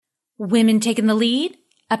Women Taking the Lead,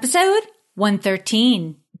 episode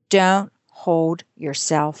 113. Don't hold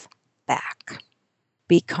yourself back.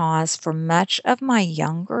 Because for much of my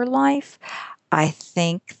younger life, I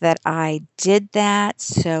think that I did that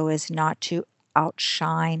so as not to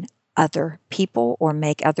outshine other people or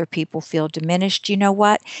make other people feel diminished. You know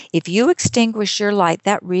what? If you extinguish your light,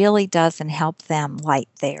 that really doesn't help them light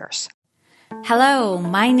theirs. Hello,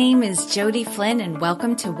 my name is Jody Flynn and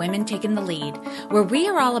welcome to Women Taking the Lead, where we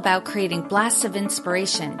are all about creating blasts of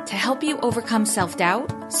inspiration to help you overcome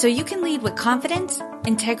self-doubt so you can lead with confidence,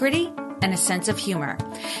 integrity, and a sense of humor.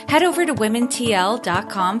 Head over to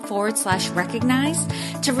womentl.com/recognize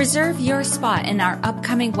to reserve your spot in our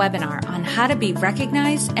upcoming webinar on how to be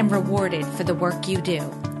recognized and rewarded for the work you do.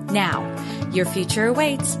 Now, your future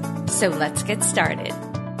awaits, so let's get started.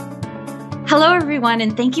 Hello, everyone,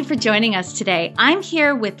 and thank you for joining us today. I'm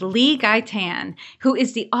here with Lee Gaitan, who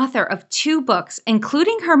is the author of 2 books,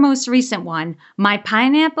 including her most recent one, My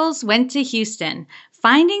Pineapples Went to Houston,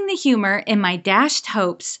 Finding the Humor in My Dashed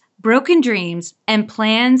Hopes, Broken Dreams, and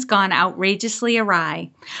Plans Gone Outrageously Awry.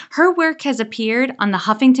 Her work has appeared on the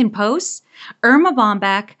Huffington Post, Irma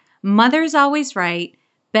Bombeck, Mother's Always Right,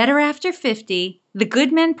 Better After 50, The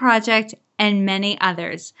Good Men Project, and many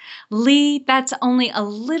others. Lee, that's only a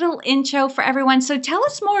little intro for everyone. So tell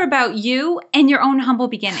us more about you and your own humble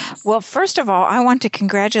beginnings. Well, first of all, I want to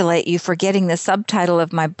congratulate you for getting the subtitle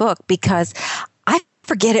of my book because I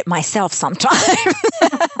forget it myself sometimes.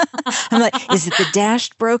 I'm like, is it the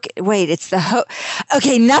dashed broke? Wait, it's the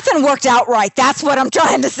okay, nothing worked out right. That's what I'm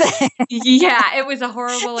trying to say. Yeah, it was a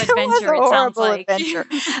horrible adventure. It sounds like. Adventure.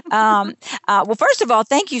 Well, first of all,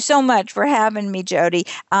 thank you so much for having me, Jody.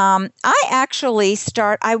 I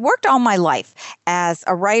worked all my life as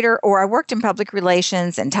a writer, or I worked in public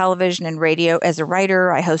relations and television and radio as a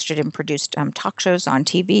writer. I hosted and produced talk shows on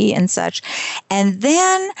TV and such. And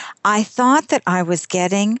then I thought that I was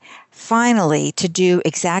getting finally to do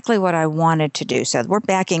exactly what I wanted to do. So we're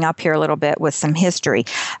backing up here a little bit with some history.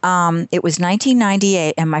 It was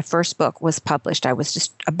 1998 and my first book was published. I was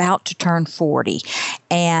just about to turn 40.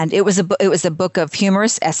 And it was a book of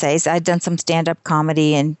humorous essays. I'd done some stand-up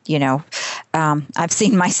comedy and, I've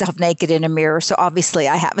seen myself naked in a mirror. So obviously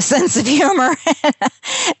I have a sense of humor.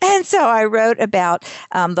 And so I wrote about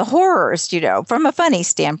the horrors, from a funny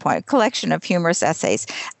standpoint, collection of humorous essays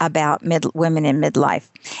about women in midlife.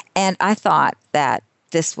 And I thought that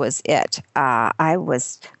this was it. I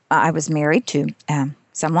was married to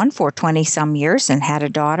someone for 20 some years and had a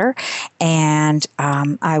daughter, and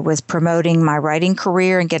I was promoting my writing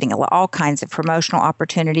career and getting all kinds of promotional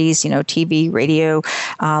opportunities, TV, radio,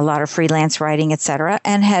 a lot of freelance writing, etc.,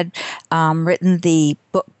 and had written the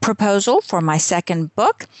book proposal for my second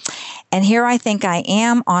book. And here I think I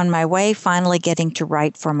am on my way, finally getting to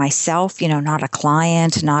write for myself, not a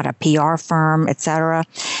client, not a PR firm, etc.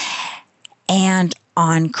 And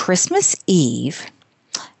on Christmas Eve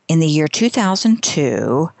in the year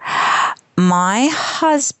 2002, my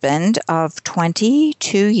husband of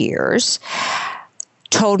 22 years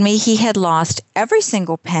told me he had lost every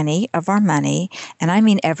single penny of our money, and I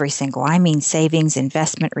mean every single. I mean savings,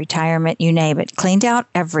 investment, retirement, you name it, cleaned out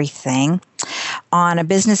everything on a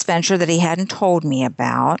business venture that he hadn't told me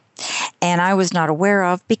about, and I was not aware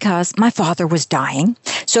of because my father was dying.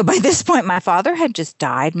 So by this point, my father had just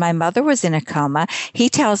died. My mother was in a coma. He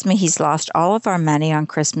tells me he's lost all of our money on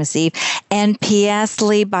Christmas Eve. And P.S.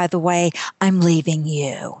 Lee, by the way, I'm leaving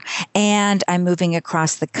you. And I'm moving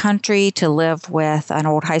across the country to live with an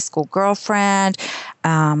old high school girlfriend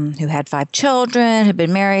who had 5 children, had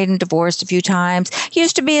been married and divorced a few times,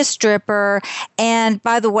 used to be a stripper. And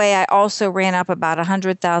by the way, I also ran up about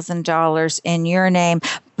 $100,000 in your name.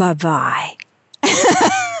 Bye-bye.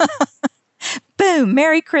 Boom,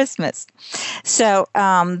 Merry Christmas. So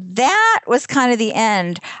that was kind of the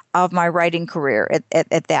end of my writing career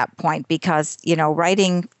at that point because,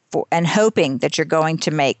 writing for, and hoping that you're going to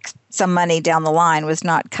make some money down the line was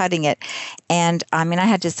not cutting it. And I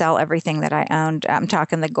had to sell everything that I owned. I'm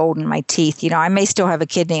talking the gold in my teeth. I may still have a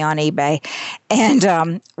kidney on eBay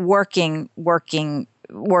and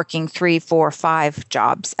working 3, 4, 5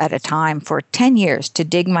 jobs at a time for 10 years to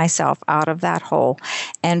dig myself out of that hole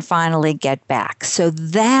and finally get back. So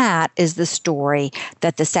that is the story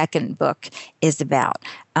that the second book is about.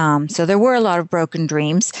 So there were a lot of broken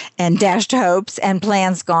dreams and dashed hopes and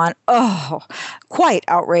plans gone, quite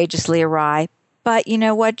outrageously awry. But you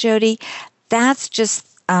know what, Jody? That's just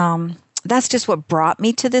what brought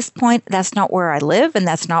me to this point. That's not where I live, and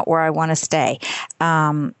that's not where I want to stay.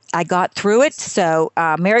 I got through it, so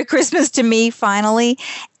Merry Christmas to me, finally.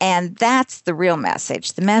 And that's the real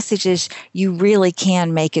message. The message is you really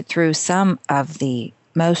can make it through some of the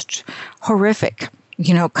most horrific,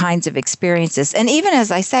 kinds of experiences. And even as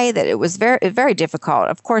I say that, it was very, very difficult.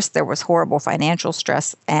 Of course, there was horrible financial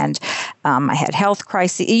stress, and I had health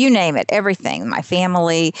crises, you name it, everything. My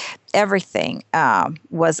family, everything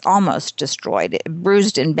was almost destroyed,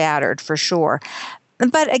 bruised and battered for sure.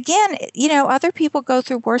 But again, other people go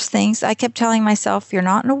through worse things. I kept telling myself, you're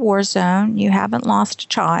not in a war zone. You haven't lost a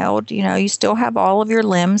child. You still have all of your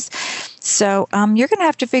limbs. So you're going to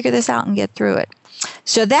have to figure this out and get through it.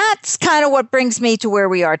 So that's kind of what brings me to where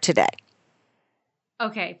we are today.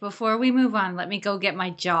 Okay, before we move on, let me go get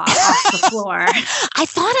my jaw off the floor. I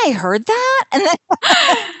thought I heard that. And then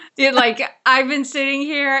Dude, I've been sitting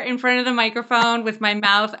here in front of the microphone with my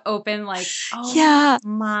mouth open oh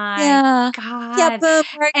my God. Yeah, boom,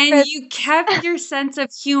 and you kept your sense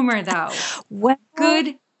of humor, though. Well,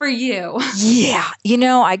 good for you. Yeah.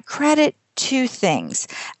 I credit two things.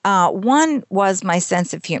 One was my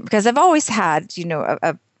sense of humor, because I've always had,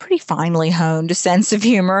 a pretty finely honed sense of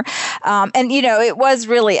humor. And it was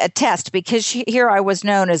really a test, because here I was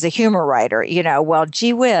known as a humor writer, well,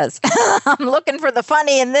 gee whiz, I'm looking for the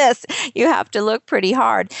funny in this. You have to look pretty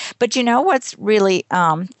hard. But what's really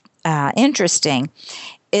interesting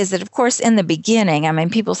is that, of course, in the beginning,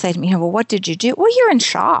 people say to me, well, what did you do? Well, you're in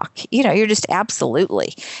shock. You're just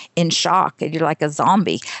absolutely in shock, and you're like a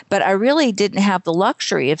zombie. But I really didn't have the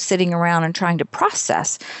luxury of sitting around and trying to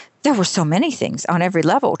process. There were so many things on every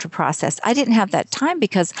level to process. I didn't have that time,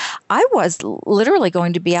 because I was literally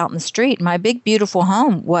going to be out in the street. My big, beautiful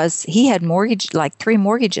home he had 3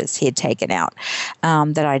 mortgages he had taken out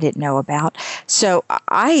that I didn't know about. So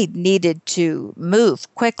I needed to move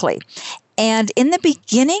quickly. And in the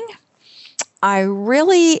beginning, I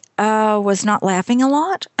really was not laughing a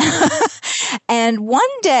lot. And one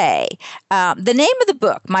day, the name of the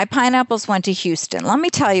book, My Pineapples Went to Houston, let me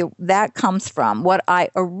tell you, that comes from what I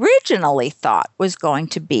originally thought was going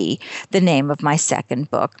to be the name of my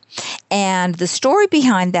second book. And the story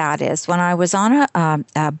behind that is, when I was on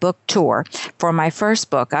a book tour for my first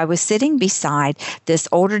book, I was sitting beside this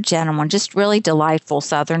older gentleman, just really delightful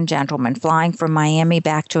Southern gentleman, flying from Miami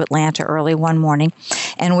back to Atlanta early one morning.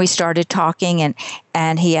 And we started talking,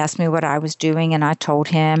 and he asked me what I was doing, and I told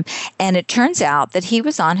him. And it turns out that he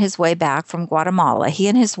was on his way back from Guatemala. He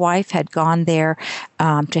and his wife had gone there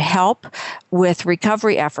to help with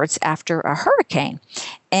recovery efforts after a hurricane.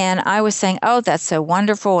 And I was saying, oh, that's so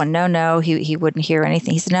wonderful. And no, he wouldn't hear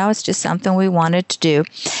anything. He said, no, it's just something we wanted to do.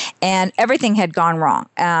 And everything had gone wrong.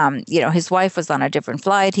 His wife was on a different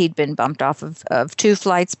flight. He'd been bumped off of 2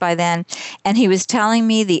 flights by then. And he was telling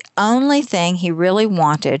me the only thing he really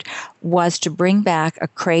wanted was to bring back a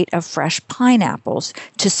crate of fresh pineapples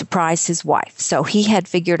to surprise his wife. So he had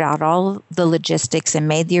figured out all the logistics and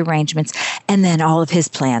made the arrangements, and then all of his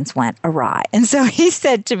plans went awry. And so he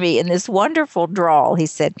said to me in this wonderful drawl, he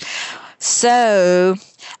said, so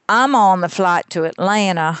I'm on the flight to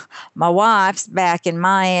Atlanta. My wife's back in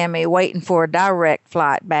Miami waiting for a direct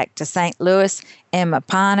flight back to St. Louis, and my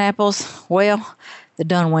pineapples, well, they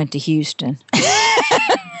done went to Houston.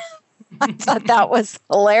 I thought that was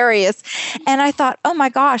hilarious. And I thought, oh my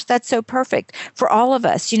gosh, that's so perfect for all of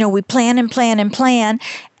us. We plan and plan and plan,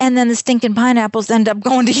 and then the stinking pineapples end up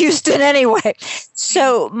going to Houston anyway.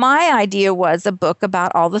 So my idea was a book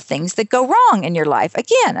about all the things that go wrong in your life.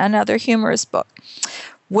 Again, another humorous book.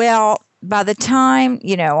 Well, by the time,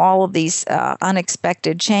 all of these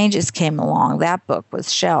unexpected changes came along, that book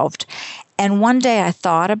was shelved. And one day I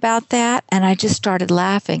thought about that, and I just started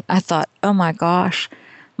laughing. I thought, oh my gosh,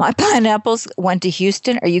 my pineapples went to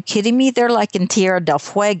Houston. Are you kidding me? They're like in Tierra del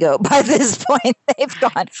Fuego by this point. They've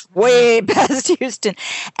gone way past Houston.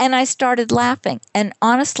 And I started laughing. And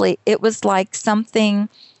honestly, it was like something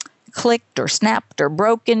clicked or snapped or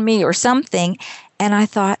broke in me or something. And I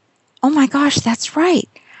thought, oh my gosh, that's right.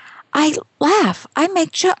 I laugh. I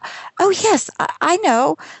make jokes. Oh, yes, I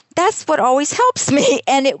know. That's what always helps me.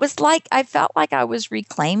 And it was like I felt like I was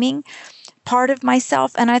reclaiming part of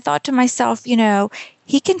myself. And I thought to myself,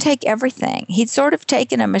 he can take everything. He'd sort of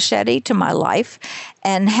taken a machete to my life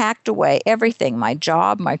and hacked away everything: my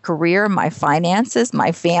job, my career, my finances,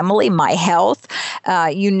 my family, my health,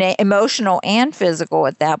 emotional and physical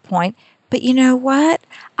at that point. But you know what?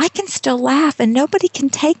 I can still laugh, and nobody can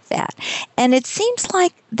take that. And it seems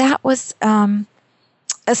like that was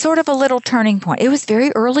a sort of a little turning point. It was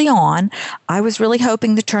very early on. I was really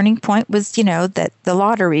hoping the turning point was, that the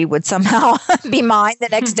lottery would somehow be mine the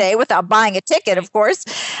next day without buying a ticket, of course.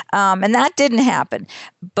 And that didn't happen.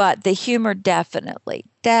 But the humor definitely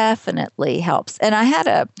helps. And I had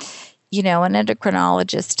an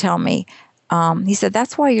endocrinologist tell me, he said,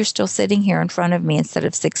 that's why you're still sitting here in front of me instead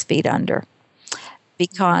of 6 feet under.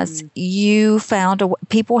 because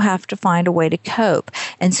people have to find a way to cope.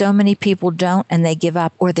 And so many people don't, and they give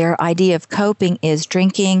up, or their idea of coping is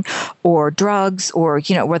drinking or drugs or,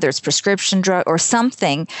 whether it's prescription drug or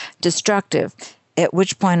something destructive. At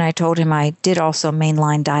which point I told him I did also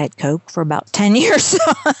mainline Diet Coke for about 10 years.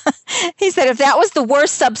 He said if that was the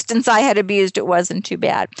worst substance I had abused, it wasn't too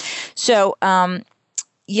bad. So,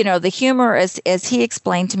 the humor, as he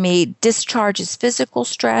explained to me, discharges physical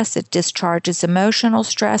stress. It discharges emotional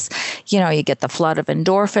stress. You get the flood of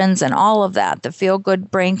endorphins and all of that, the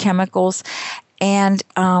feel-good brain chemicals. And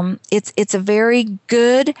it's a very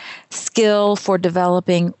good skill for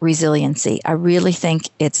developing resiliency. I really think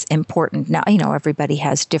it's important. Now, everybody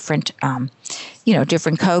has different,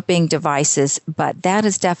 different coping devices, but that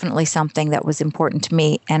is definitely something that was important to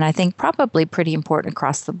me, and I think probably pretty important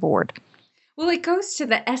across the board. Well, it goes to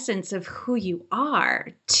the essence of who you are,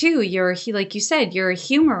 too. Like you said, you're a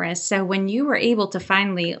humorist. So when you were able to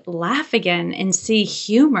finally laugh again and see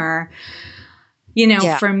humor,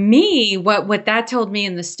 for me, what that told me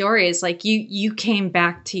in the story is like you came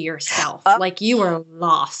back to yourself, like you were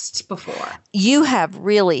lost before. You have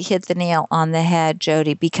really hit the nail on the head,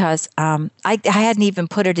 Jody, because I hadn't even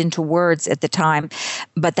put it into words at the time,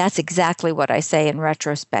 but that's exactly what I say in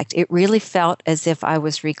retrospect. It really felt as if I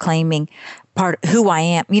was reclaiming part of who I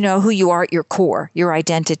am, who you are at your core, your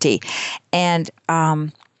identity. And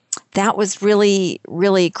that was really,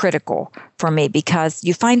 really critical for me, because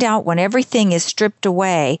you find out when everything is stripped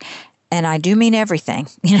away, and I do mean everything,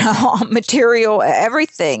 material,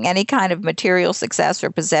 everything, any kind of material success or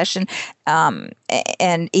possession,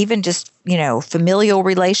 and even just, familial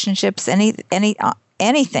relationships,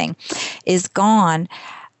 anything is gone.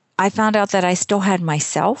 I found out that I still had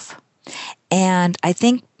myself. And I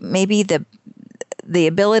think maybe the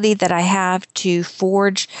ability that I have to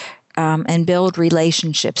forge and build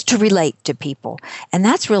relationships, to relate to people. And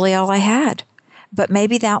that's really all I had. But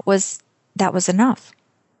maybe that was enough.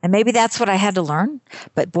 And maybe that's what I had to learn.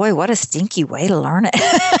 But boy, what a stinky way to learn it.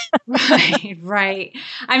 Right.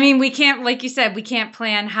 I mean, we can't, like you said, we can't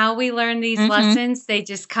plan how we learn these lessons. They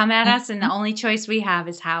just come at us. And the only choice we have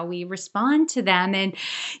is how we respond to them. And,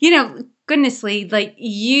 goodness, Lee, like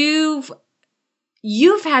you've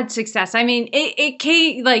had success. I mean, it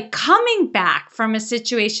came like coming back from a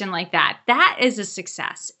situation like that. That is a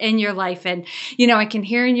success in your life. And, I can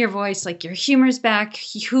hear in your voice, like your humor's back,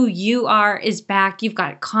 who you are is back. You've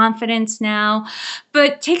got confidence now.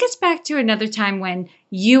 But take us back to another time when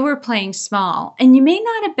you were playing small and you may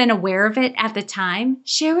not have been aware of it at the time.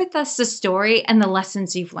 Share with us the story and the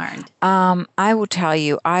lessons you've learned. I will tell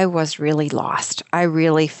you, I was really lost. I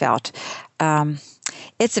really felt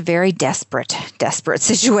it's a very desperate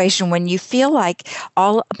situation when you feel like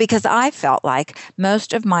because I felt like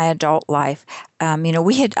most of my adult life,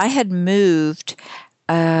 I had moved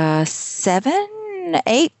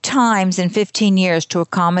 7-8 times in 15 years to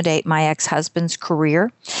accommodate my ex-husband's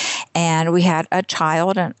career. And we had a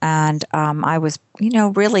child, and I was,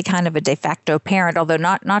 really kind of a de facto parent, although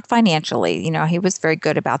not financially. He was very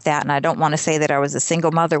good about that. And I don't want to say that I was a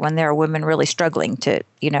single mother when there are women really struggling to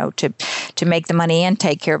make the money and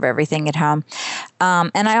take care of everything at home.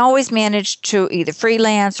 And I always managed to either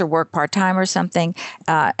freelance or work part-time or something,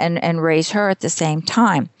 and raise her at the same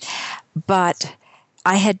time. But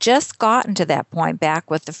I had just gotten to that point back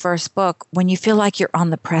with the first book when you feel like you're on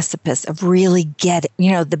the precipice of really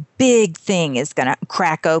the big thing is going to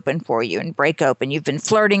crack open for you and break open. You've been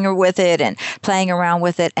flirting with it and playing around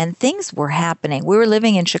with it, and things were happening. We were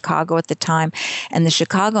living in Chicago at the time, and the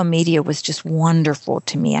Chicago media was just wonderful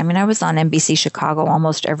to me. I mean, I was on NBC Chicago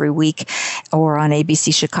almost every week, or on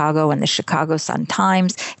ABC Chicago and the Chicago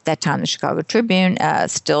Sun-Times. At that time, the Chicago Tribune,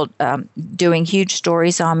 still doing huge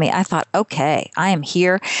stories on me. I thought, okay, I am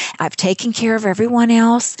here. I've taken care of everyone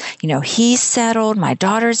else. He's settled. My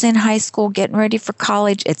daughter's in high school, getting ready for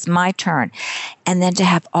college. It's my turn. And then to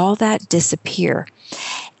have all that disappear,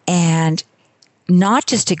 and not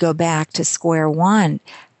just to go back to square one,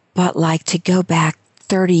 but like to go back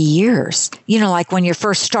 30 years, like when you're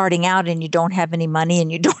first starting out and you don't have any money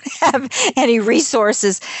and you don't have any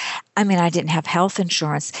resources. I mean, I didn't have health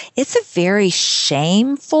insurance. It's a very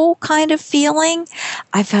shameful kind of feeling.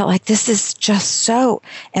 I felt like this is just so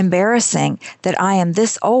embarrassing that I am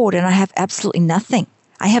this old and I have absolutely nothing.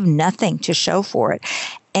 I have nothing to show for it.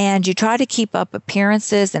 And you try to keep up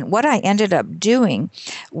appearances. And what I ended up doing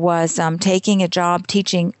was taking a job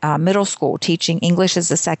teaching middle school, teaching English as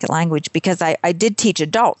a second language, because I did teach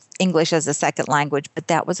adults English as a second language, but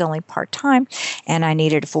that was only part-time, and I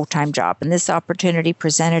needed a full-time job. And this opportunity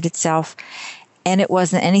presented itself. And it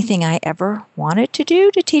wasn't anything I ever wanted to do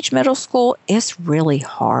to teach middle school. It's really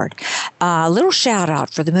hard. A little shout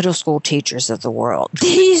out for the middle school teachers of the world.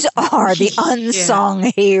 These are the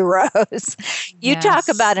unsung heroes. You talk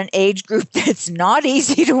about an age group that's not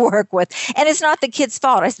easy to work with. And it's not the kids'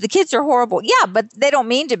 fault. I said, the kids are horrible. Yeah, but they don't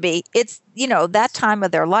mean to be. It's, that time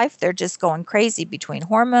of their life, they're just going crazy between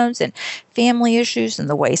hormones and family issues and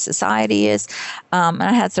the way society is. And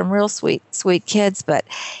I had some real sweet, sweet kids, but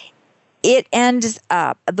it ends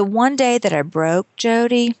up the one day that I broke,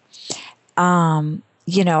 Jody. I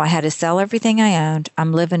had to sell everything I owned.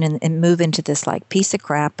 I'm living in and move into this like piece of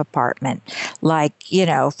crap apartment,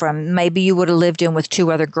 from maybe you would have lived in with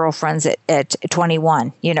two other girlfriends at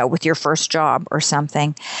 21, with your first job or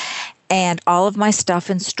something. And all of my stuff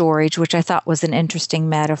in storage, which I thought was an interesting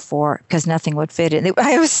metaphor because nothing would fit in.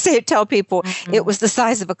 I always tell people it was the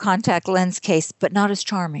size of a contact lens case, but not as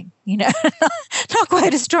charming, not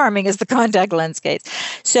quite as charming as the contact lens case.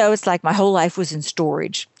 So it's like my whole life was in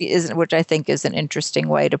storage, which I think is an interesting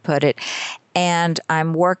way to put it. And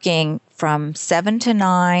I'm working from 7 to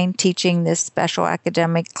 9, teaching this special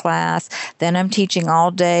academic class. Then I'm teaching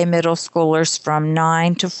all day middle schoolers from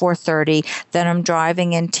 9 to 4:30. Then I'm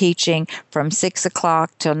driving and teaching from 6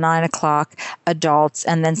 o'clock till 9 o'clock adults.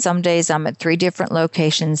 And then some days I'm at 3 different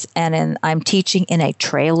locations, and I'm teaching in a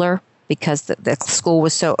trailer because the school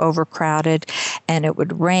was so overcrowded, and it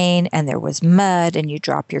would rain and there was mud and you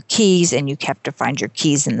drop your keys and you have to find your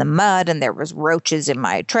keys in the mud and there was roaches in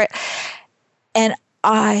my tray. And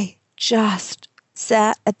I just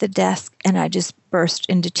sat at the desk and I just burst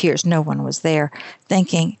into tears. No one was there,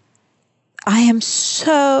 thinking, I am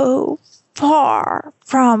so far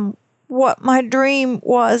from what my dream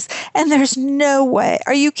was, and there's no way.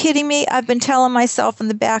 Are you kidding me? I've been telling myself in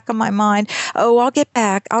the back of my mind, oh, I'll get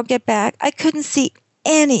back. I couldn't see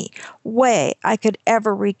any way I could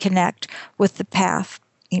ever reconnect with the path,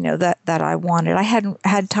 that I wanted. I hadn't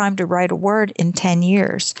had time to write a word in 10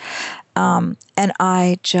 years. And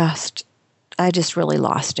I just really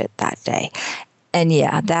lost it that day. And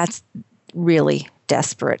yeah, that's really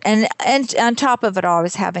desperate. And on top of it all, I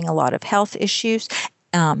was having a lot of health issues.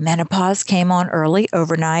 Menopause came on early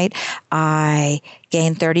overnight. I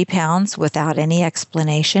gained 30 pounds without any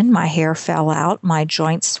explanation. My hair fell out. My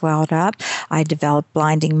joints swelled up. I developed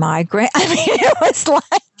blinding migraine. I mean, it was like,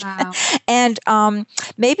 wow. And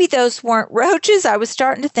maybe those weren't roaches. I was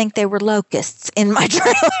starting to think they were locusts in my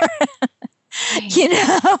trailer.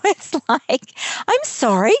 It's like, I'm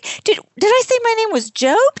sorry. Did I say my name was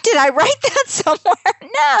Job? Did I write that somewhere?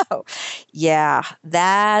 No. Yeah,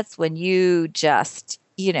 that's when you just,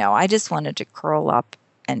 I just wanted to curl up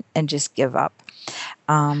and just give up.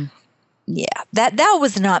 Yeah, that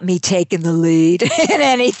was not me taking the lead in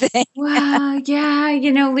anything. Wow, yeah,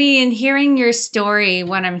 Lee, and hearing your story,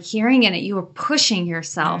 when I'm hearing it, you were pushing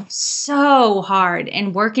yourself so hard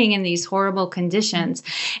and working in these horrible conditions.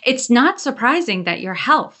 It's not surprising that your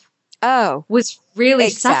health was really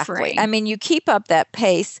suffering. I mean, you keep up that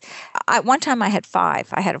pace. One time I had 5.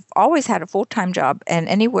 I always had a full-time job and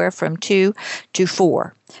anywhere from 2 to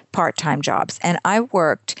 4 part-time jobs. And I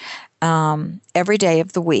worked every day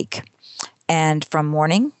of the week. And from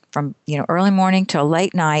early morning till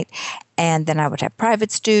late night. And then I would have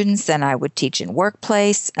private students. Then I would teach in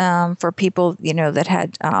workplace for people, that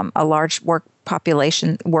had a large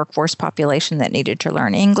workforce population that needed to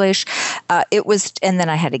learn English. And then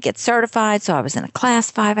I had to get certified. So I was in a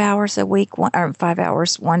class 5 hours a week, 5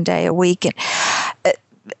 hours one day a week. And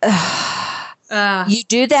you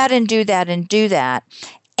do that and do that and do that.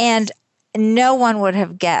 And no one would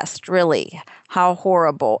have guessed really how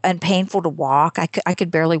horrible and painful to walk. I could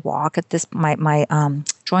barely walk at this. My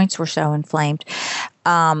joints were so inflamed.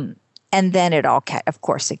 And then it all, of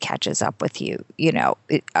course, it catches up with you.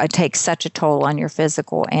 It takes such a toll on your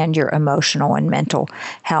physical and your emotional and mental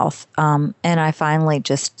health. And I finally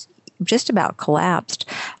just about collapsed.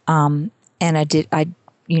 And I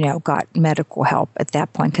got medical help at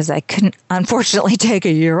that point because I couldn't, unfortunately, take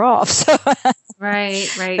a year off. So. Right.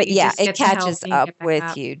 But yeah, it catches up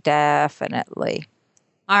with you, definitely.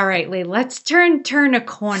 All right, Lee, let's turn a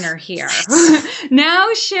corner here.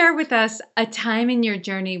 Now share with us a time in your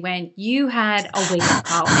journey when you had a wake-up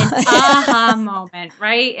call, an aha moment,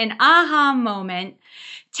 right? An aha moment.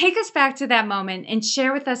 Take us back to that moment and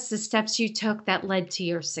share with us the steps you took that led to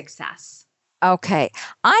your success. Okay.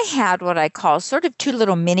 I had what I call sort of 2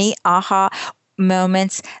 little mini aha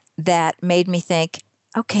moments that made me think,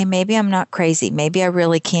 okay, maybe I'm not crazy. Maybe I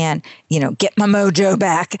really can, get my mojo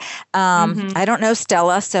back. I don't know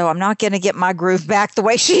Stella, so I'm not going to get my groove back the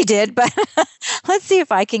way she did, but let's see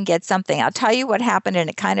if I can get something. I'll tell you what happened, and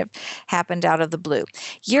it kind of happened out of the blue.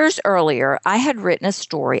 Years earlier, I had written a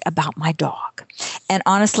story about my dog. And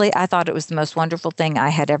honestly, I thought it was the most wonderful thing I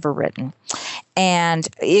had ever written. And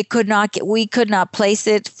we could not place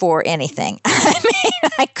it for anything.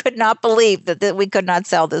 I could not believe that we could not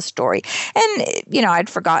sell this story. And, I'd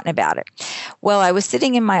forgotten about it. Well, I was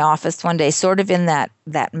sitting in my office one day, sort of in that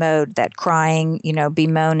mode, that crying,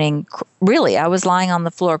 bemoaning. Really, I was lying on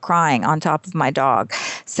the floor crying on top of my dog,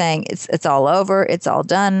 saying, it's all over. It's all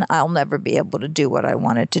done. I'll never be able to do what I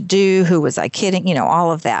wanted to do. Who was I kidding?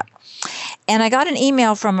 All of that. And I got an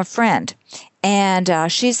email from a friend.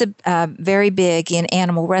 And she's very big in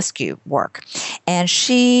animal rescue work. And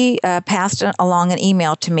she passed along an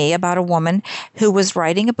email to me about a woman who was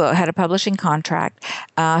writing a book, had a publishing contract,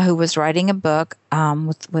 who was writing a book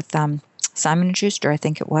with Simon & Schuster, I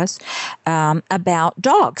think it was, about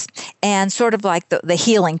dogs. And sort of like the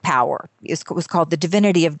healing power. It was called The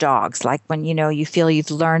Divinity of Dogs. Like when, you feel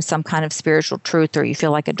you've learned some kind of spiritual truth, or you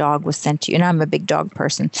feel like a dog was sent to you. And I'm a big dog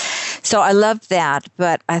person. So I loved that.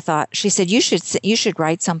 But I thought, she said, you should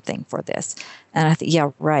write something for this. And I thought,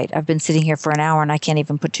 yeah, right. I've been sitting here for an hour and I can't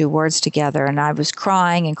even put two words together. And I was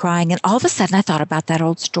crying and crying. And all of a sudden I thought about that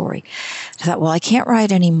old story. I thought, well, I can't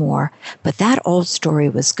write anymore. But that old story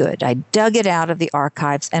was good. I dug it out of the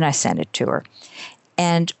archives and I sent it to her.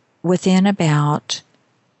 And within about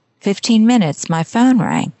 15 minutes, my phone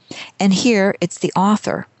rang. And here it's the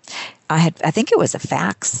author. I think it was a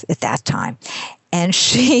fax at that time. And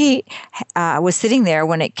she was sitting there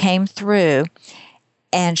when it came through.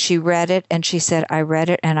 And she read it, and she said, I read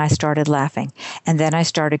it, and I started laughing. And then I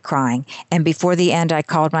started crying. And before the end, I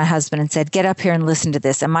called my husband and said, get up here and listen to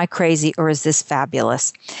this. Am I crazy, or is this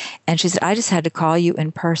fabulous? And she said, I just had to call you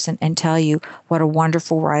in person and tell you what a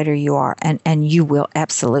wonderful writer you are, and you will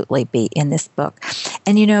absolutely be in this book.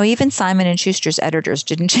 And, even Simon & Schuster's editors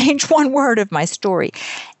didn't change one word of my story.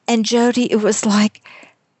 And Jody, it was like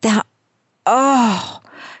that,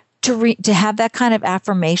 to have that kind of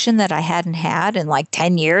affirmation that I hadn't had in like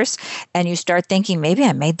 10 years. And you start thinking, maybe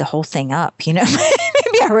I made the whole thing up, maybe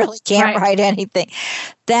I really can't write anything.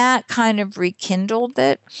 That kind of rekindled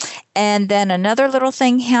it. And then another little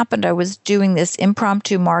thing happened. I was doing this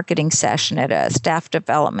impromptu marketing session at a staff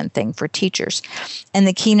development thing for teachers. And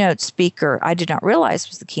the keynote speaker, I did not realize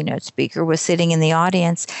was the keynote speaker, was sitting in the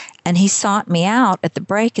audience. And he sought me out at the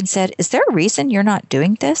break and said, is there a reason you're not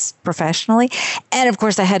doing this professionally? And of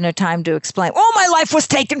course, I had no time to explain. Oh, my life was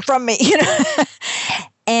taken from me,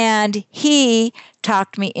 And he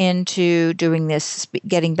talked me into doing this,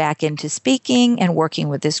 getting back into speaking and working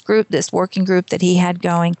with this working group that he had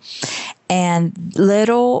going. And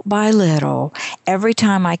little by little, every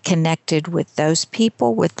time I connected with those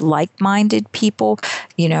people, with like-minded people,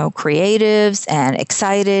 creatives and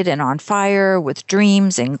excited and on fire with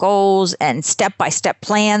dreams and goals and step-by-step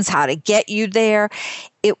plans, how to get you there,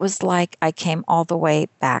 it was like I came all the way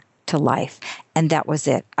back to life. And that was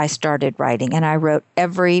it. I started writing, and I wrote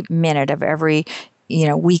every minute of every,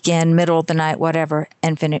 weekend, middle of the night, whatever,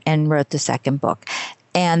 and wrote the second book.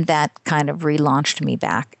 And that kind of relaunched me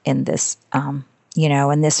back in this,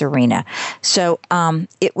 in this arena. So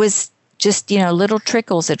it was just, little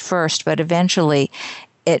trickles at first, but eventually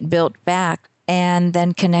it built back. And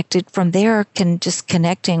then connected from there,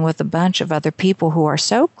 connecting with a bunch of other people who are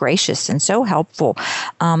so gracious and so helpful.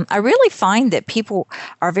 I really find that people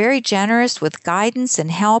are very generous with guidance and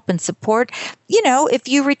help and support. If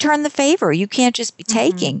you return the favor, you can't just be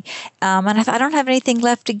taking. And I thought, I don't have anything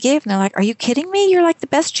left to give. And they're like, are you kidding me? You're like the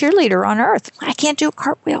best cheerleader on earth. I can't do a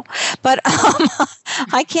cartwheel, but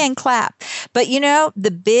I can clap. But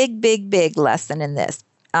the big lesson in this,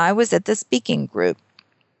 I was at the speaking group.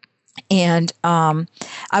 And I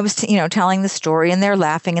was, telling the story, and they're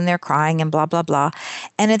laughing and they're crying and blah, blah, blah.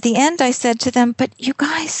 And at the end, I said to them, but you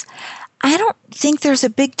guys, I don't think there's a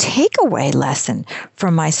big takeaway lesson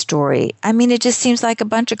from my story. I mean, it just seems like a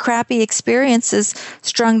bunch of crappy experiences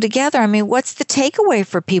strung together. I mean, what's the takeaway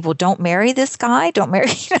for people? Don't marry this guy. Don't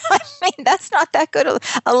marry. That's not that good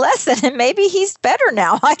a lesson. And maybe he's better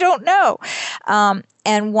now. I don't know.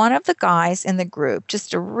 And one of the guys in the group,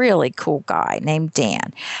 just a really cool guy named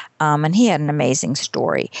Dan, and he had an amazing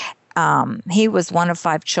story. He was one of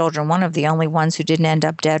 5 children, one of the only ones who didn't end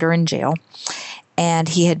up dead or in jail. And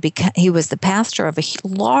he was the pastor of a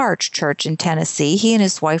large church in Tennessee. He and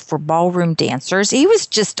his wife were ballroom dancers. He was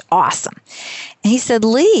just awesome. And he said,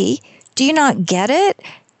 Lee, do you not get it?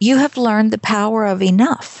 You have learned the power of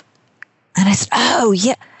enough. And I said, oh,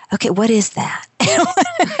 yeah. okay, what is that?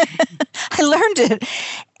 I learned it.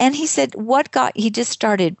 And he said, he just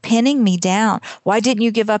started pinning me down. Why didn't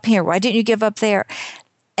you give up here? Why didn't you give up there?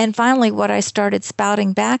 And finally, what I started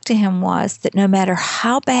spouting back to him was that no matter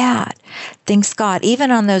how bad things got, even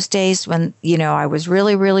on those days when, I was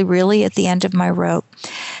really, really, really at the end of my rope,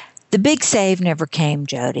 the big save never came,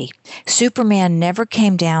 Jody. Superman never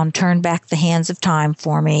came down, turned back the hands of time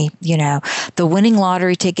for me. The winning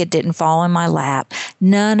lottery ticket didn't fall in my lap.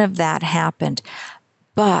 None of that happened.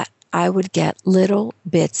 But I would get little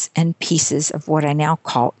bits and pieces of what I now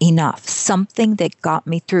call enough, something that got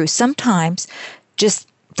me through. Sometimes just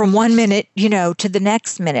from 1 minute, to the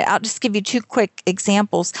next minute. I'll just give you 2 quick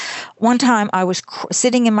examples. One time I was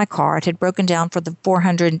sitting in my car. It had broken down for the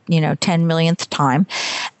 410 millionth time,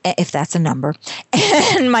 if that's a number.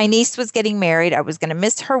 And my niece was getting married. I was going to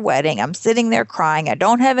miss her wedding. I'm sitting there crying. I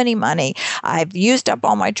don't have any money. I've used up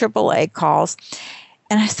all my AAA calls.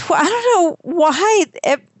 And I said, well, I don't know why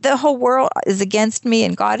the whole world is against me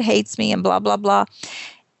and God hates me and blah, blah, blah.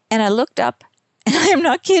 And I looked up, and I'm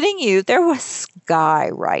not kidding you, there was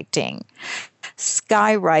skywriting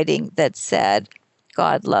that said,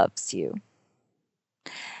 God loves you.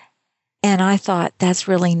 And I thought, that's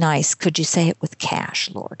really nice. Could you say it with cash,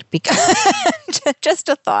 Lord? Because just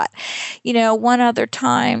a thought. One other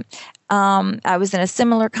time, I was in a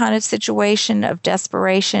similar kind of situation of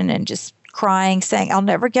desperation and just crying, saying, I'll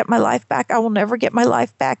never get my life back. I will never get my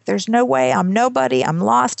life back. There's no way. I'm nobody. I'm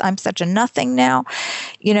lost. I'm such a nothing now.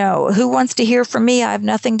 Who wants to hear from me? I have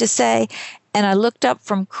nothing to say. And I looked up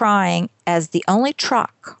from crying as the only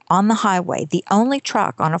truck on the highway, the only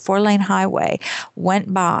truck on a 4-lane highway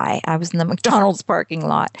went by. I was in the McDonald's parking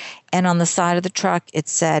lot. And on the side of the truck, it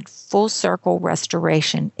said, Full Circle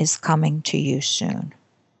Restoration is coming to you soon.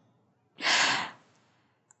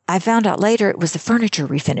 I found out later it was a furniture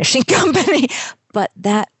refinishing company, but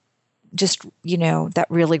that just, that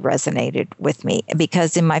really resonated with me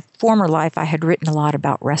because in my former life, I had written a lot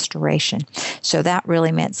about restoration. So that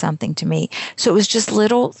really meant something to me. So it was just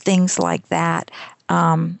little things like that.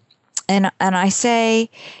 And I say,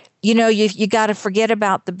 you got to forget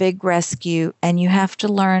about the big rescue and you have to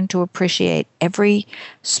learn to appreciate every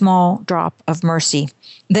small drop of mercy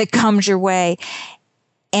that comes your way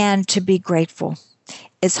and to be grateful.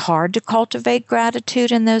 It's hard to cultivate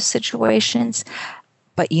gratitude in those situations,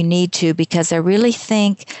 but you need to because I really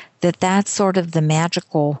think that that's sort of the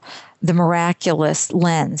miraculous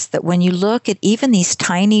lens, that when you look at even these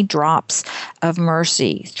tiny drops of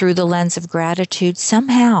mercy through the lens of gratitude,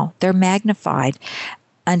 somehow they're magnified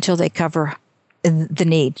until they cover the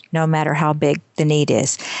need, no matter how big the need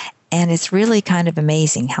is. And it's really kind of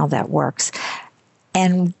amazing how that works.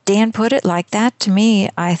 And Dan put it like that to me.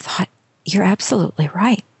 I thought, you're absolutely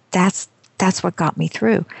right. That's what got me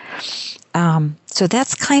through. So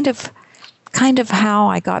that's kind of how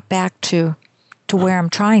I got back to where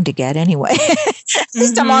I'm trying to get anyway. At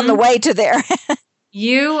least I'm on the way to there.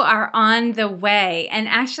 You are on the way. And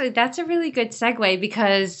actually, that's a really good segue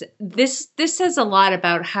because this says a lot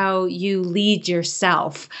about how you lead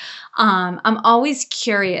yourself. I'm always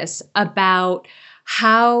curious about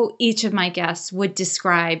how each of my guests would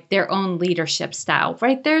describe their own leadership style,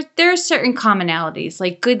 right? There are certain commonalities,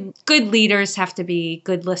 like good leaders have to be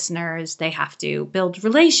good listeners. They have to build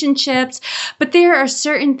relationships, but there are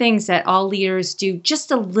certain things that all leaders do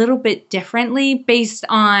just a little bit differently based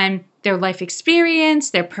on their life experience,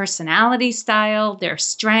 their personality style, their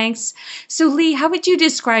strengths. So Lee, how would you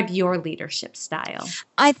describe your leadership style?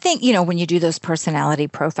 I think, when you do those personality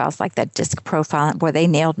profiles like that DISC profile, boy, they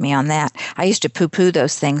nailed me on that. I used to poo-poo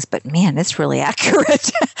those things, but man, it's really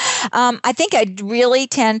accurate. I think I really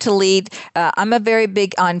tend to lead. I'm a very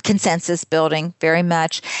big on consensus building, very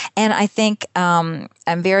much. And I think I'm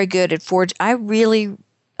very good at I really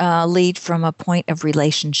lead from a point of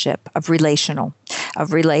relationship, of relating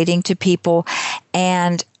to people,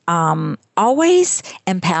 and always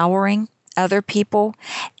empowering other people.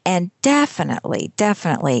 And definitely,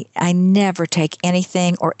 I never take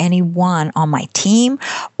anything or anyone on my team,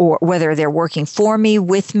 or whether they're working for me,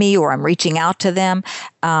 with me, or I'm reaching out to them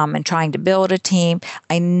and trying to build a team.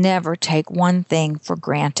 I never take one thing for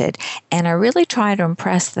granted. And I really try to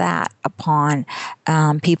impress that upon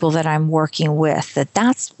people that I'm working with,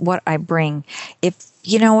 that's what I bring. If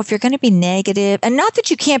you're going to be negative, and not that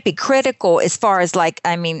you can't be critical as far as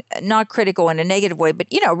not critical in a negative way, but,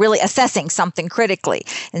 really assessing something critically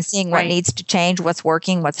and seeing what needs to change, what's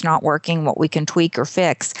working, what's not working, what we can tweak or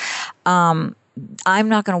fix. I'm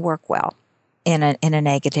not going to work well in a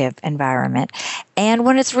negative environment. And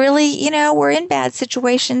when it's really, we're in bad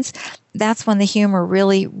situations, that's when the humor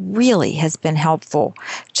really, really has been helpful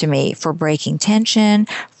to me for breaking tension,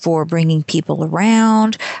 for bringing people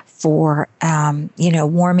around, for,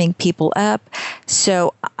 warming people up.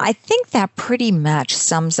 So I think that pretty much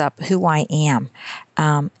sums up who I am.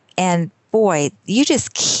 And boy,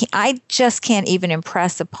 I just can't even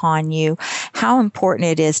impress upon you how important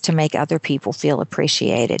it is to make other people feel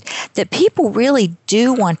appreciated. That people really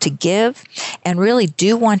do want to give and really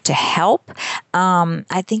do want to help.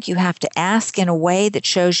 I think you have to ask in a way that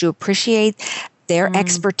shows you appreciate their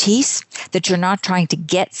expertise, that you're not trying to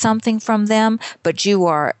get something from them, but you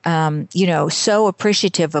are, so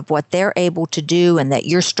appreciative of what they're able to do and that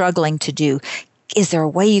you're struggling to do. Is there a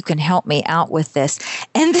way you can help me out with this?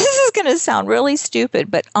 And this is going to sound really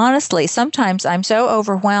stupid, but honestly, sometimes I'm so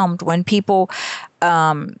overwhelmed when people,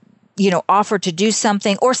 offer to do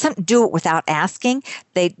something or do it without asking.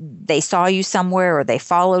 They saw you somewhere or they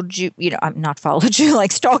followed you, not followed you,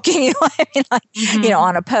 like stalking you,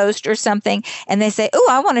 on a post or something. And they say, oh,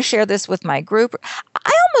 I want to share this with my group.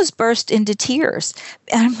 I almost burst into tears.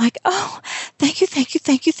 And I'm like, oh, thank you, thank you,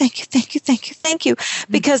 thank you, thank you, thank you, thank you, thank you.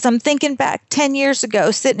 Because I'm thinking back 10 years ago,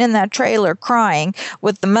 sitting in that trailer crying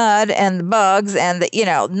with the mud and the bugs and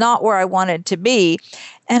not where I wanted to be.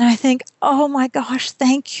 And I think, oh my gosh,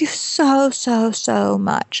 thank you so, so, so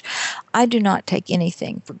much. I do not take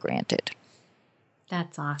anything for granted.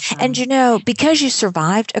 That's awesome. And because you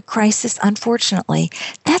survived a crisis, unfortunately,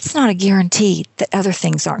 that's not a guarantee that other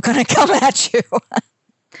things aren't going to come at you.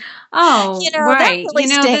 Oh, right. Really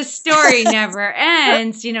the story never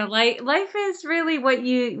ends. Life is really what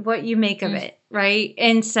you make of it, right?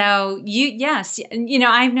 And so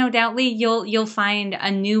I've no doubt, Lee, you'll find a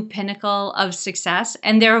new pinnacle of success,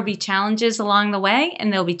 and there will be challenges along the way,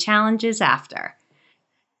 and there'll be challenges after.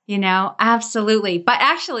 Absolutely. But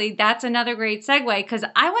actually, that's another great segue, because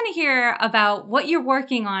I want to hear about what you're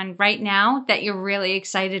working on right now that you're really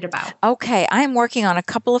excited about. Okay, I am working on a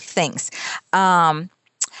couple of things.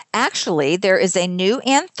 Actually, there is a new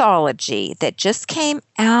anthology that just came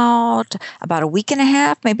out about a week and a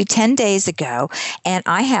half, maybe 10 days ago, and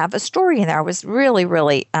I have a story in there. I was really,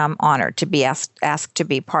 really honored to be asked to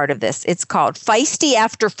be part of this. It's called Feisty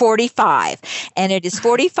After 45, and it is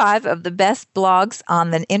 45 of the best blogs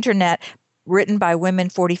on the internet written by women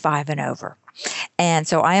 45 and over. And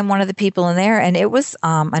so I am one of the people in there, and it was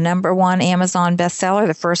a number one Amazon bestseller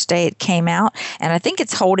the first day it came out, and I think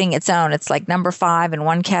it's holding its own. It's like number 5 in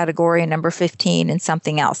one category and number 15 in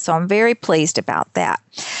something else. So I'm very pleased about that.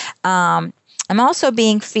 I'm also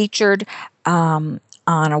being featured on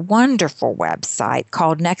a wonderful website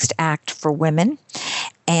called Next Act for Women.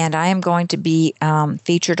 And I am going to be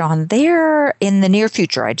featured on there in the near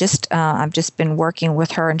future. I've just been working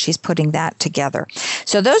with her, and she's putting that together.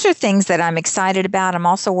 So those are things that I'm excited about. I'm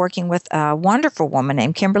also working with a wonderful woman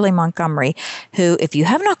named Kimberly Montgomery, who, if you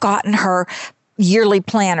have not gotten her yearly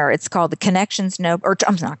planner, it's called the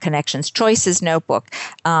Choices Notebook,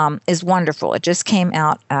 is wonderful. It just came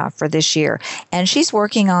out for this year. And she's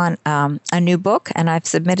working on a new book, and I've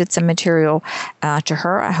submitted some material to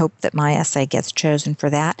her. I hope that my essay gets chosen for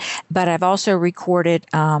that. But I've also recorded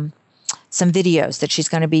some videos that she's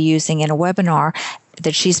going to be using in a webinar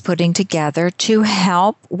that she's putting together to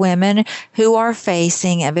help women who are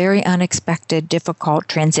facing a very unexpected, difficult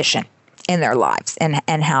transition in their lives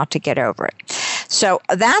and how to get over it. So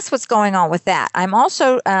that's what's going on with that. I'm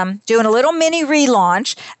also doing a little mini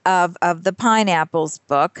relaunch of the Pineapples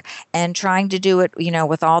book and trying to do it,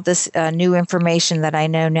 with all this new information that I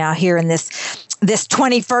know now here in this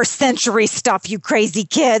 21st century stuff, you crazy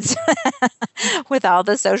kids, with all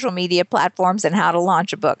the social media platforms and how to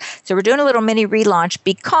launch a book. So we're doing a little mini relaunch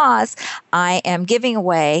because I am giving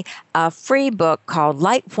away a free book called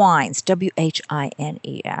Light Wines,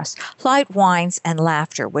 Wines, Light Wines and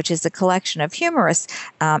Laughter, which is a collection of humorous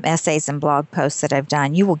essays and blog posts that I've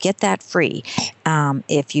done. You will get that free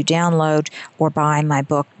if you download or buy my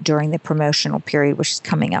book during the promotional period, which is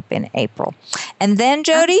coming up in April. And then,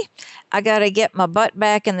 Jody, I got to get my butt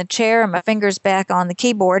back in the chair and my fingers back on the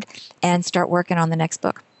keyboard and start working on the next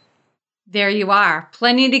book. There you are.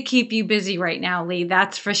 Plenty to keep you busy right now, Lee.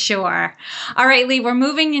 That's for sure. All right, Lee, we're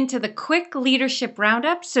moving into the quick leadership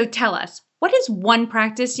roundup. So tell us, what is one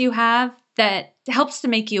practice you have that helps to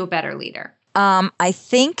make you a better leader? I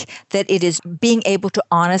think that it is being able to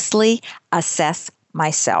honestly assess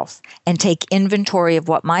myself and take inventory of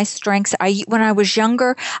what my strengths are. When I was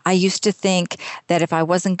younger, I used to think that if I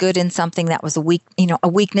wasn't good in something, that was a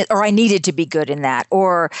weakness, or I needed to be good in that,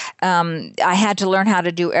 or I had to learn how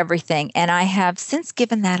to do everything. And I have since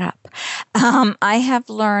given that up. I have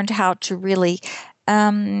learned how to really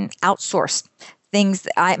outsource things.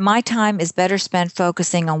 My time is better spent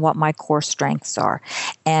focusing on what my core strengths are.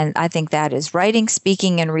 And I think that is writing,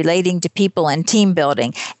 speaking, and relating to people and team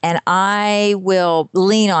building. And I will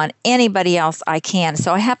lean on anybody else I can.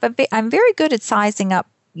 So I'm very good at sizing up,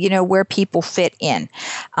 where people fit in,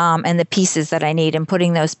 and the pieces that I need and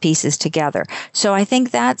putting those pieces together. So I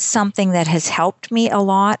think that's something that has helped me a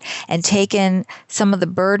lot and taken some of the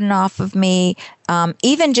burden off of me,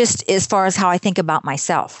 even just as far as how I think about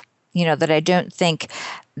myself. That I don't think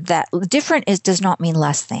that different does not mean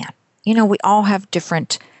less than. We all have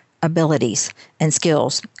different abilities and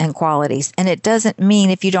skills and qualities. And it doesn't mean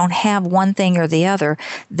if you don't have one thing or the other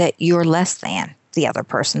that you're less than the other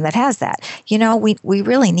person that has that. We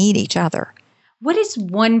really need each other. What is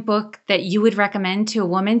one book that you would recommend to a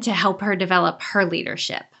woman to help her develop her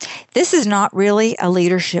leadership? This is not really a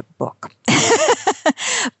leadership book,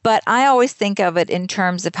 but I always think of it in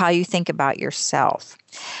terms of how you think about yourself.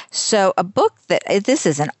 So a book this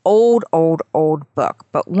is an old book,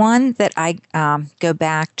 but one that I go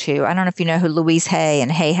back to. I don't know if you know who Louise Hay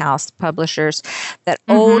and Hay House publishers, that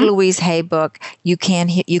old Louise Hay book, You Can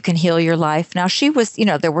Heal Your Life. Now she was,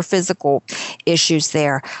 there were physical issues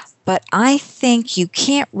there, but I think you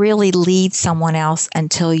can't really lead someone else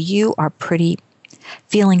until you are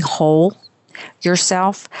feeling whole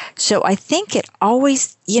yourself. So I think it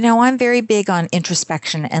always, I'm very big on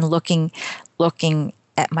introspection and looking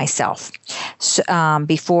at myself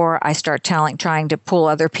before I start trying to pull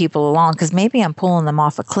other people along, because maybe I'm pulling them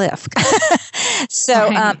off a cliff. So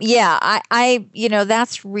I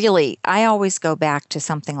that's really, I always go back to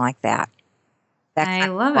something like that. That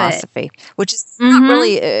kind of philosophy, which is not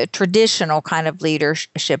really a traditional kind of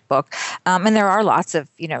leadership book. And there are lots of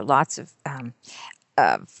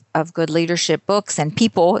good leadership books and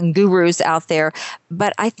people and gurus out there.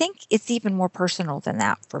 But I think it's even more personal than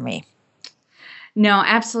that for me. No,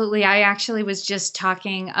 absolutely. I actually was just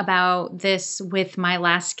talking about this with my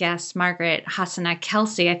last guest, Margaret Hasana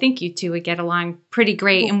Kelsey. I think you two would get along pretty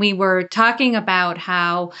great. And we were talking about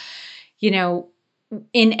how,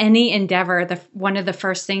 in any endeavor, one of the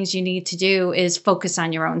first things you need to do is focus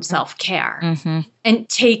on your own self-care and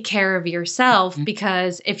take care of yourself,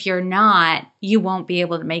 because if you're not, you won't be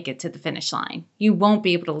able to make it to the finish line. You won't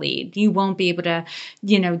be able to lead. You won't be able to,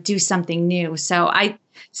 do something new. So I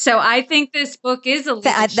think this book is a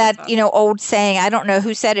leadership book. Old saying, I don't know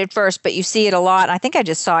who said it first, but you see it a lot. I think I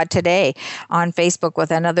just saw it today on Facebook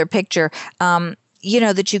with another picture,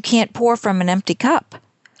 that you can't pour from an empty cup.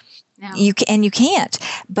 No. You can't.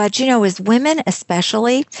 But, as women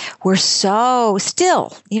especially, we're so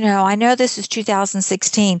still, I know this is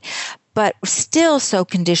 2016, but still so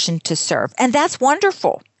conditioned to serve. And that's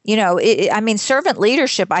wonderful. Servant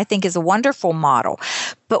leadership, I think, is a wonderful model,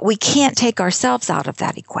 but we can't take ourselves out of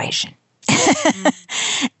that equation.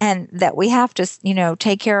 And that we have to,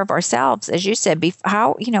 take care of ourselves, as you said.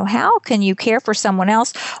 How can you care for someone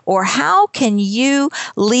else, or how can you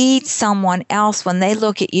lead someone else when they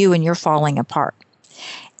look at you and you're falling apart?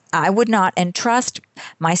 I would not entrust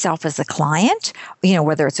myself as a client,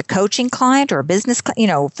 whether it's a coaching client or a business,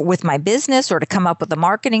 with my business, or to come up with a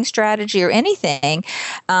marketing strategy or anything.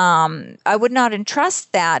 I would not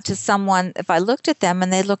entrust that to someone if I looked at them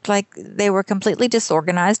and they looked like they were completely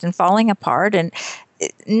disorganized and falling apart. And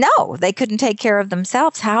no, they couldn't take care of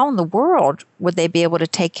themselves. How in the world would they be able to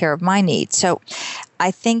take care of my needs? So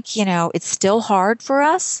I think, it's still hard for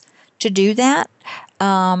us to do that,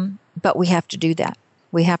 but we have to do that.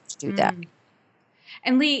 We have to do that.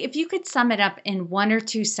 And Lee, if you could sum it up in one or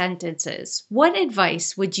two sentences, what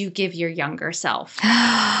advice would you give your younger self?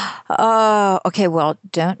 Okay. Well,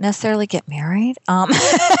 don't necessarily get married. I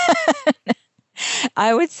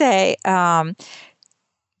would say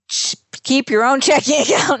keep your own checking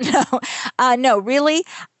account. No, really.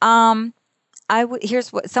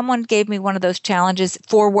 Here's what someone gave me, one of those challenges,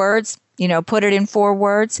 4 words. Put it in 4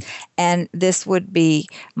 words, and this would be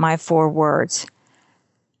my 4 words.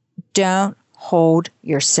 Don't hold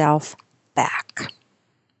yourself back.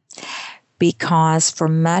 Because for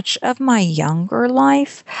much of my younger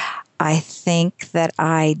life, I think that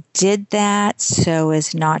I did that so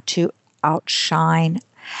as not to outshine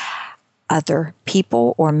other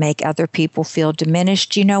people or make other people feel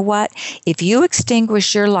diminished. You know what? If you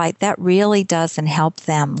extinguish your light, that really doesn't help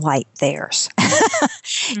them light theirs.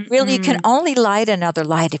 Really, you can only light another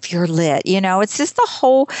light if you're lit. It's just the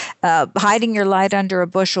whole hiding your light under a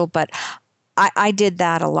bushel. But I did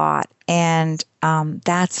that a lot, and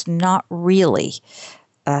that's not really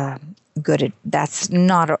good. That's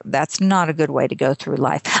not a good way to go through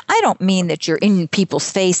life. I don't mean that you're in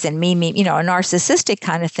people's face and me, a narcissistic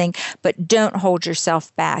kind of thing, but don't hold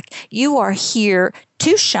yourself back. You are here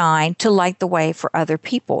to shine, to light the way for other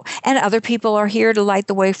people. And other people are here to light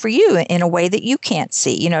the way for you in a way that you can't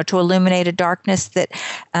see, to illuminate a darkness that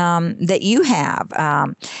you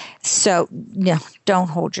have. So don't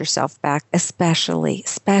hold yourself back, especially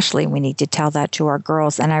we need to tell that to our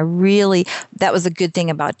girls. And that was a good thing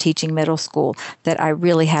about teaching middle school, that I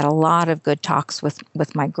really had a lot of good talks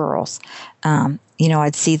with my girls.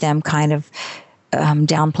 I'd see them kind of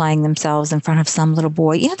downplaying themselves in front of some little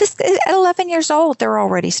boy. This at 11 years old, they're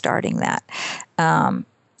already starting that.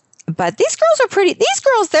 But these girls are pretty. These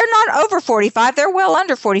girls, they're not over 45. They're well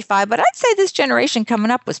under 45. But I'd say this generation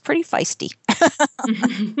coming up was pretty feisty.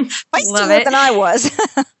 Feistier than I was.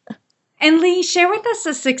 And Lee, share with us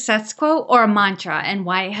a success quote or a mantra and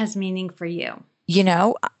why it has meaning for you.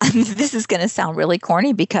 This is going to sound really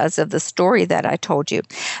corny because of the story that I told you,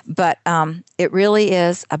 but it really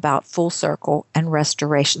is about full circle and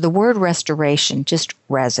restoration. The word restoration just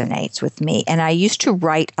resonates with me, and I used to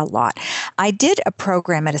write a lot. I did a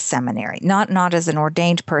program at a seminary, not as an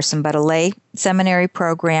ordained person, but a lay seminary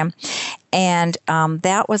program, and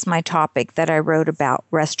that was my topic that I wrote about,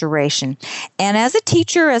 restoration. And as a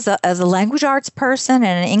teacher, as a language arts person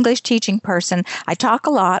and an English teaching person, I talk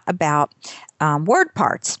a lot about word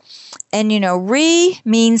parts. And, re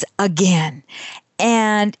means again.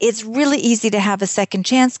 And it's really easy to have a second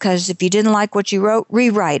chance, because if you didn't like what you wrote,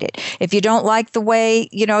 rewrite it. If you don't like the way,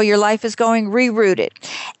 your life is going, reroute it.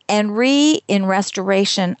 And in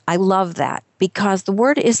restoration, I love that, because the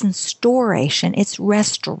word isn't storation, it's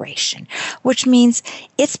restoration, which means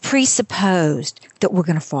it's presupposed that we're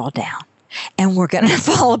going to fall down. And we're going to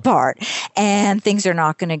fall apart, and things are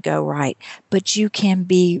not going to go right. But you can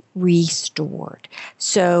be restored.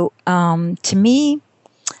 So to me,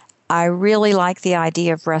 I really like the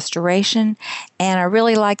idea of restoration, and I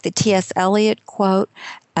really like the T.S. Eliot quote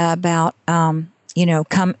about,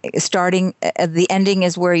 starting, the ending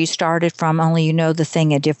is where you started from, only you know the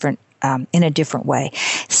thing in a different way.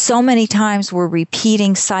 So many times we're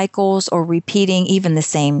repeating cycles or repeating even the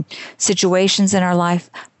same situations in our life,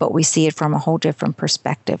 but we see it from a whole different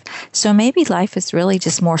perspective. So maybe life is really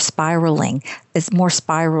just more spiraling. It's more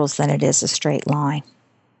spirals than it is a straight line.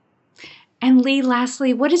 And Lee,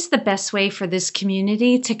 lastly, what is the best way for this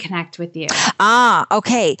community to connect with you?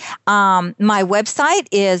 Okay. My website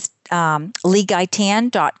is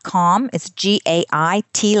LeeGaitan.com. It's Gait like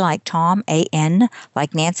Tom, A-N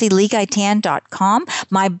like Nancy, LeeGaitan.com.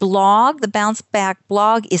 My blog, the Bounce Back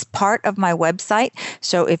blog, is part of my website.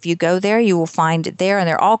 So if you go there, you will find it there. And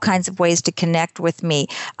there are all kinds of ways to connect with me,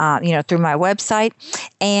 through my website.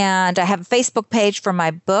 And I have a Facebook page for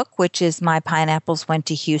my book, which is My Pineapples Went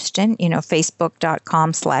to Houston,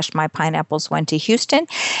 Facebook.com/My Pineapples Went to Houston.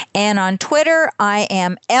 And on Twitter, I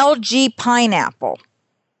am LG Pineapple.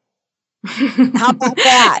 How about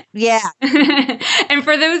that? Yeah. And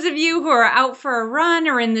for those of you who are out for a run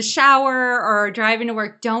or in the shower or driving to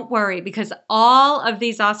work, don't worry, because all of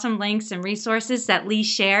these awesome links and resources that Lee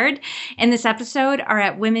shared in this episode are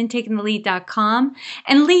at womentakingthelead.com.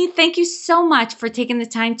 And Lee, thank you so much for taking the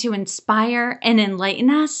time to inspire and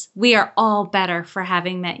enlighten us. We are all better for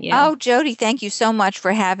having met you. Oh, Jody, thank you so much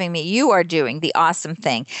for having me. You are doing the awesome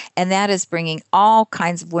thing, and that is bringing all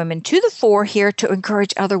kinds of women to the fore here to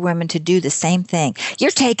encourage other women to do the same thing.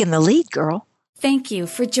 You're taking the lead, girl. Thank you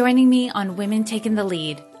for joining me on Women Taking the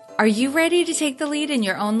Lead. Are you ready to take the lead in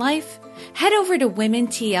your own life? Head over to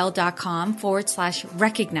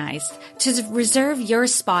womentl.com/recognized to reserve your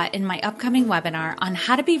spot in my upcoming webinar on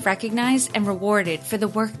how to be recognized and rewarded for the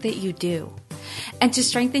work that you do. And to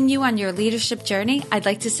strengthen you on your leadership journey, I'd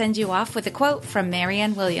like to send you off with a quote from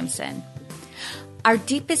Marianne Williamson. Our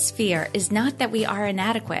deepest fear is not that we are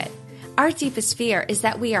inadequate. Our deepest fear is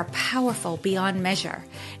that we are powerful beyond measure.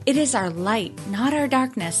 It is our light, not our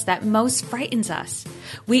darkness, that most frightens us.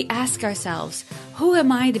 We ask ourselves, who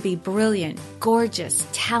am I to be brilliant, gorgeous,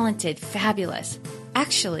 talented, fabulous?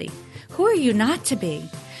 Actually, who are you not to be?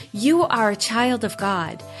 You are a child of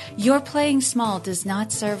God. Your playing small does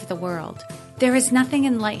not serve the world. There is nothing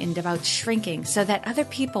enlightened about shrinking so that other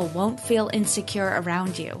people won't feel insecure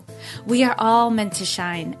around you. We are all meant to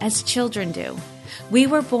shine, as children do. We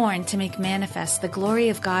were born to make manifest the glory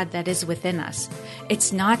of God that is within us.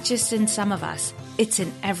 It's not just in some of us, it's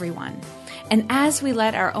in everyone. And as we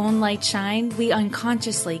let our own light shine, we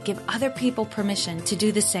unconsciously give other people permission to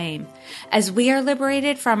do the same. As we are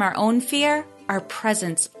liberated from our own fear, our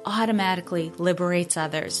presence automatically liberates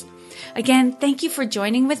others. Again, thank you for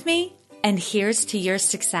joining with me, and here's to your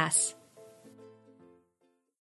success.